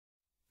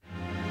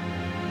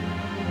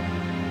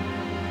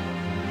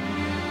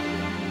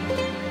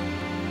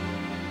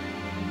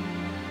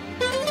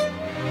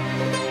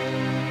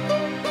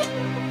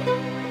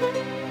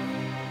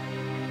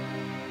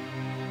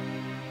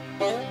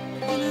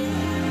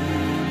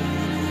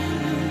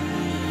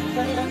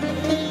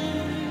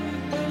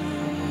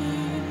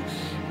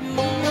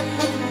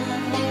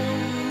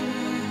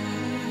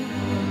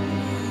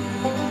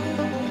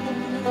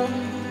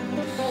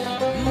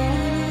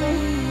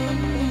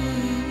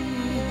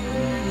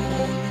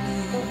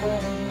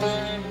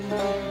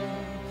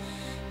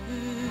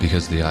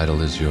Because the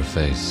idol is your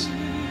face,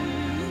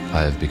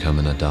 I have become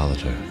an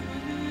idolater.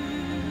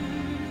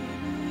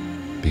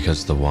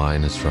 Because the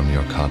wine is from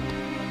your cup,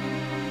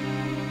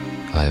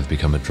 I have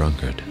become a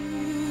drunkard.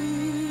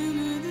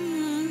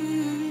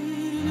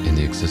 In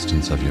the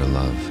existence of your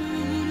love,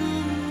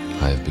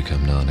 I have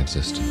become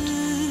non-existent.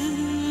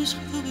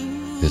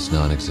 This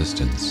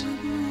non-existence,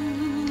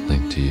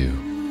 linked to you,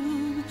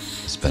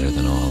 is better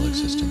than all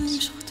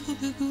existence.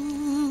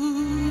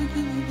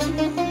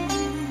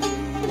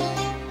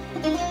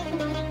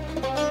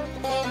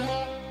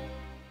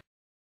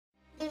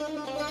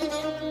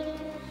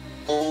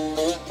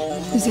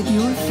 Is it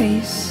your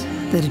face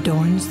that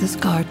adorns this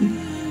garden?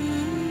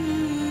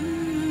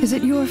 Is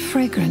it your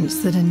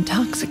fragrance that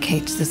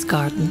intoxicates this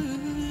garden?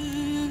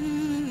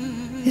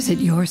 Is it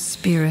your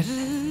spirit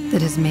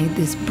that has made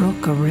this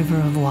brook a river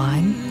of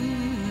wine?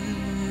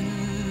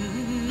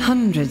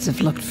 Hundreds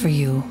have looked for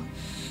you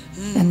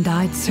and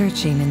died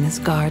searching in this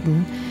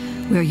garden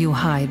where you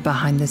hide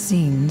behind the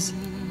scenes.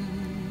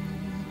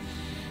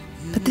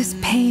 But this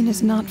pain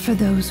is not for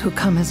those who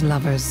come as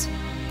lovers.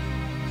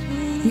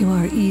 You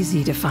are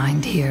easy to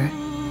find here.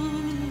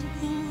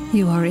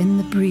 You are in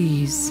the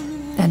breeze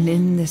and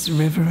in this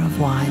river of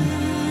wine.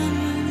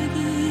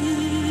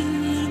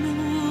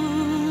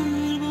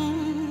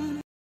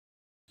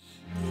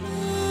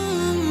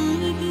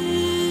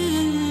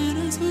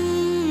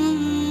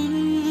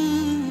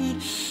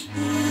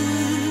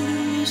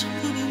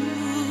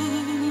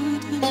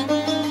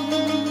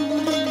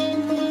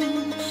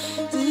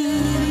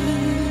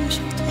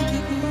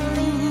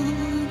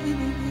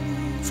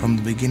 From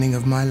the beginning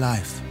of my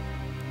life,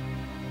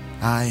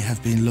 I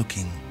have been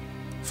looking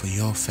for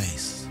your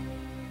face.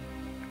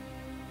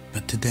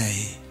 But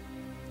today,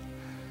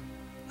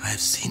 I have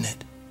seen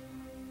it.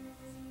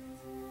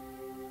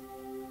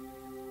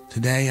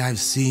 Today I've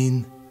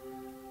seen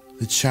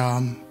the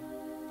charm,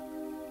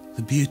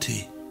 the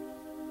beauty,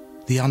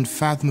 the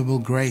unfathomable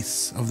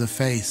grace of the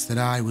face that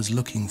I was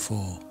looking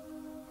for.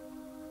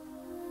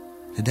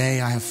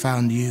 Today I have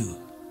found you.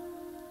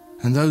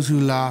 And those who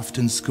laughed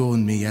and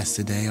scorned me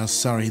yesterday are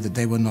sorry that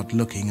they were not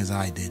looking as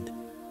I did.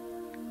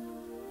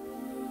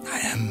 I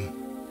am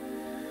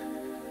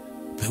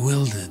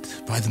bewildered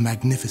by the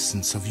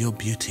magnificence of your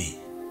beauty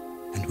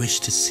and wish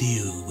to see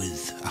you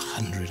with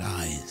 100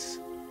 eyes.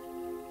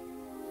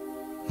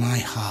 My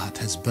heart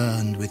has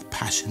burned with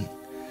passion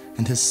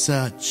and has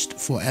searched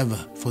forever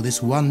for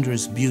this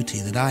wondrous beauty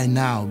that I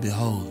now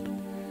behold.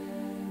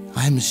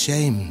 I am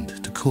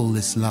ashamed to call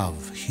this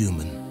love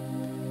human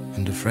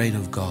and afraid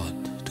of God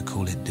to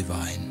call it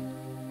divine.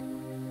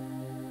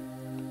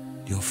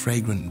 Your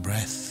fragrant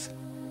breath,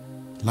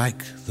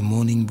 like the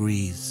morning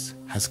breeze,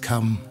 has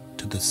come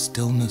to the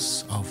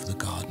stillness of the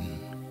garden.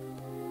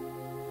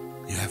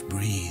 You have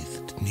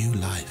breathed new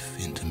life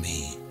into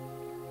me.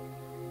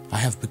 I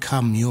have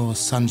become your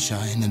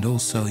sunshine and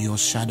also your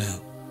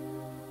shadow.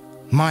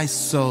 My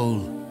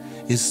soul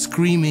is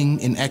screaming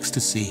in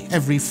ecstasy.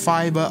 Every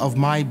fiber of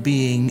my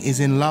being is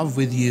in love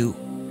with you.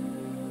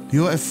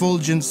 Your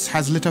effulgence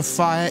has lit a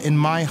fire in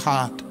my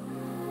heart,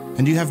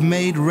 and you have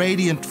made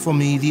radiant for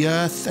me the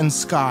earth and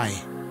sky.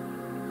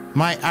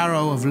 My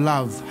arrow of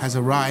love has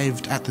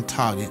arrived at the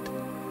target.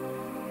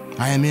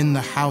 I am in the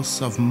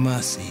house of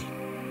mercy,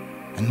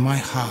 and my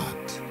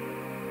heart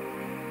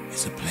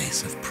is a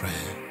place of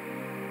prayer.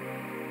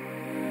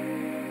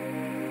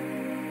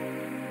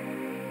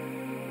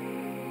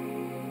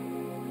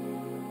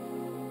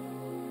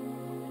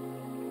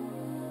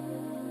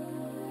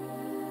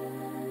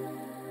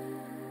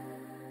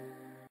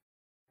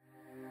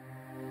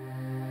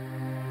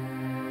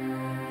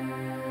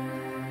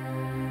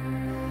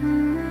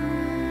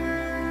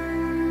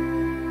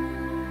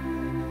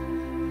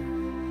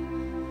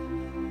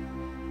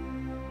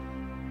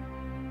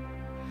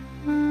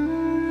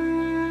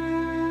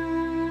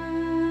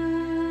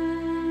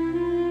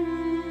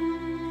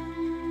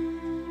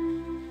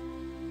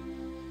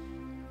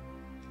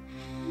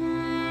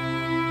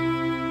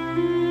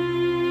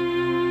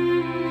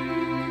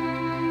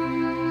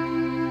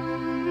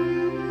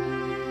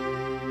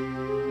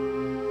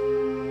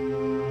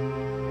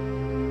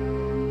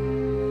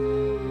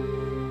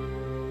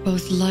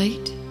 Both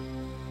light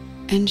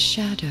and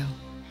shadow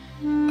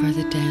are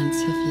the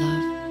dance of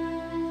love.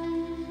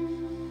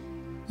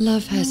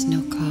 Love has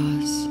no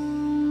cause.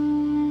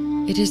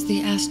 It is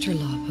the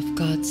astrolabe of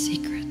God's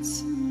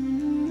secrets.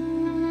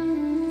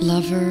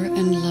 Lover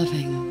and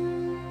loving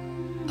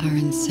are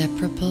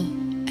inseparable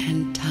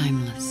and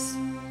timeless.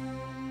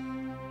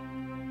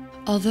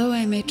 Although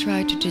I may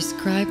try to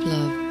describe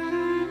love,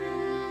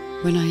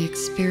 when I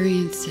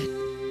experience it,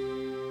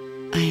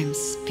 I am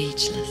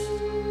speechless.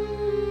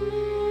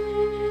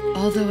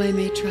 Although I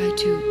may try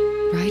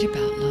to write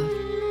about love,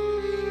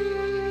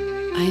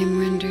 I am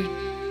rendered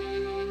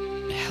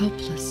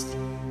helpless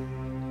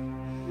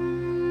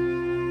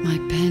My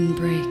pen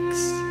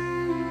breaks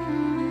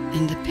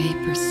and the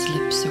paper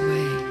slips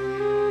away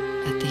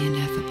at the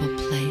ineffable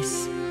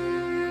place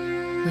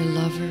where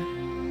lover,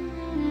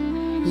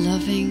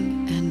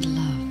 loving and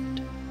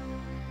loved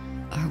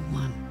are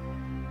one.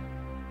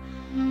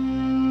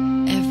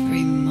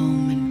 Every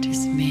moment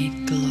is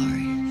made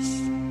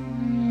glorious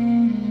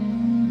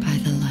by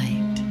the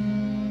light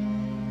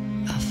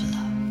of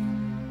love.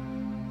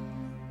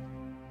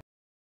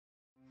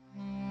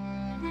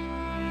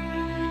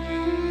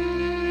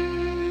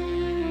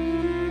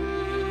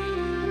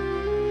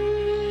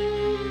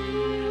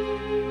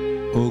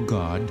 O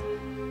God,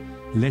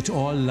 let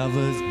all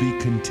lovers be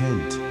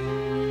content.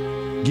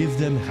 Give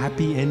them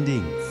happy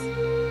endings.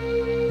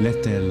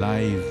 Let their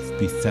lives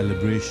be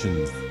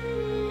celebrations.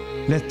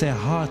 Let their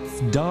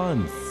hearts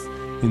dance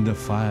in the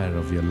fire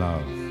of your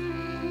love.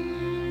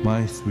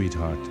 My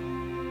sweetheart,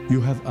 you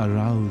have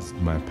aroused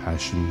my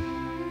passion.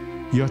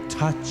 Your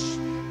touch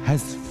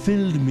has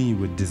filled me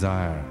with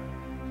desire.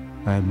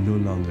 I am no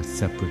longer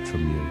separate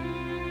from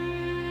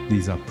you.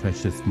 These are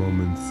precious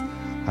moments.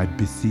 I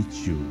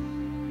beseech you,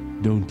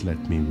 don't let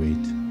me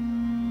wait.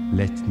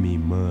 Let me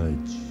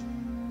merge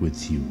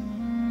with you.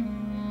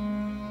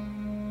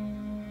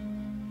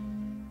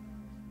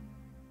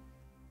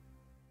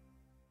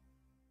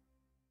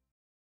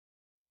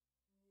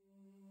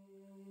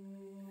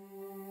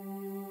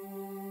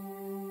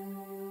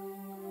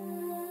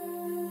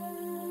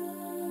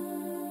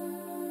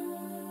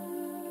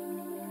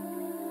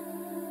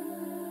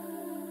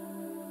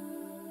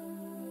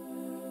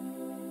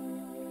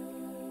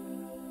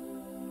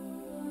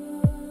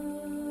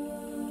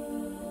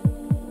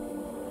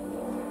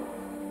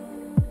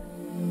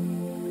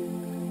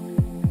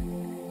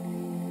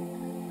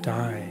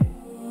 Die,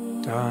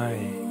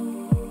 die,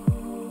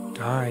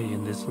 die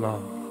in this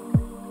love.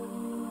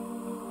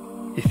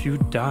 If you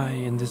die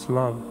in this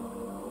love,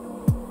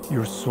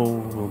 your soul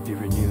will be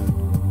renewed.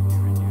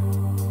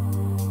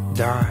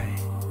 Die,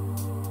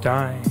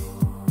 die.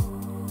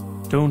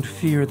 Don't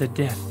fear the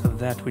death of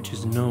that which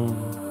is known.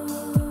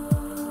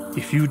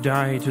 If you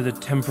die to the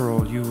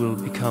temporal, you will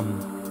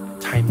become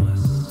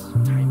timeless.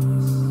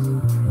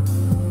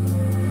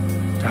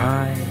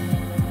 Die,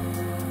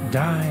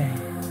 die.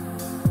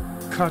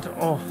 Cut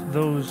off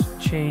those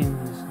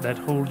chains that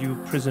hold you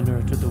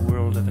prisoner to the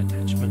world of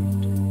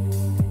attachment.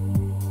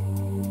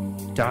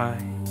 Die,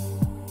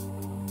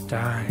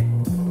 die,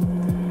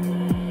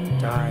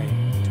 die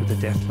to the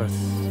deathless,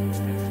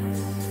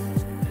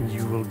 and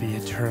you will be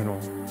eternal.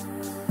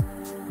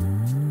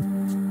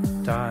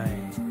 Die,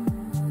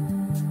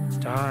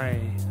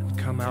 die, and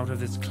come out of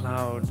this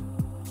cloud.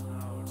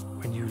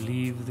 When you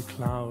leave the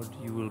cloud,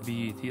 you will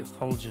be the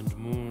effulgent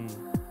moon.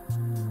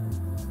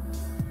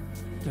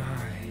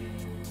 Die.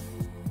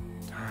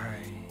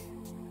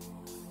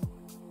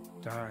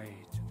 Die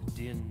to the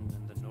din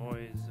and the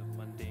noise of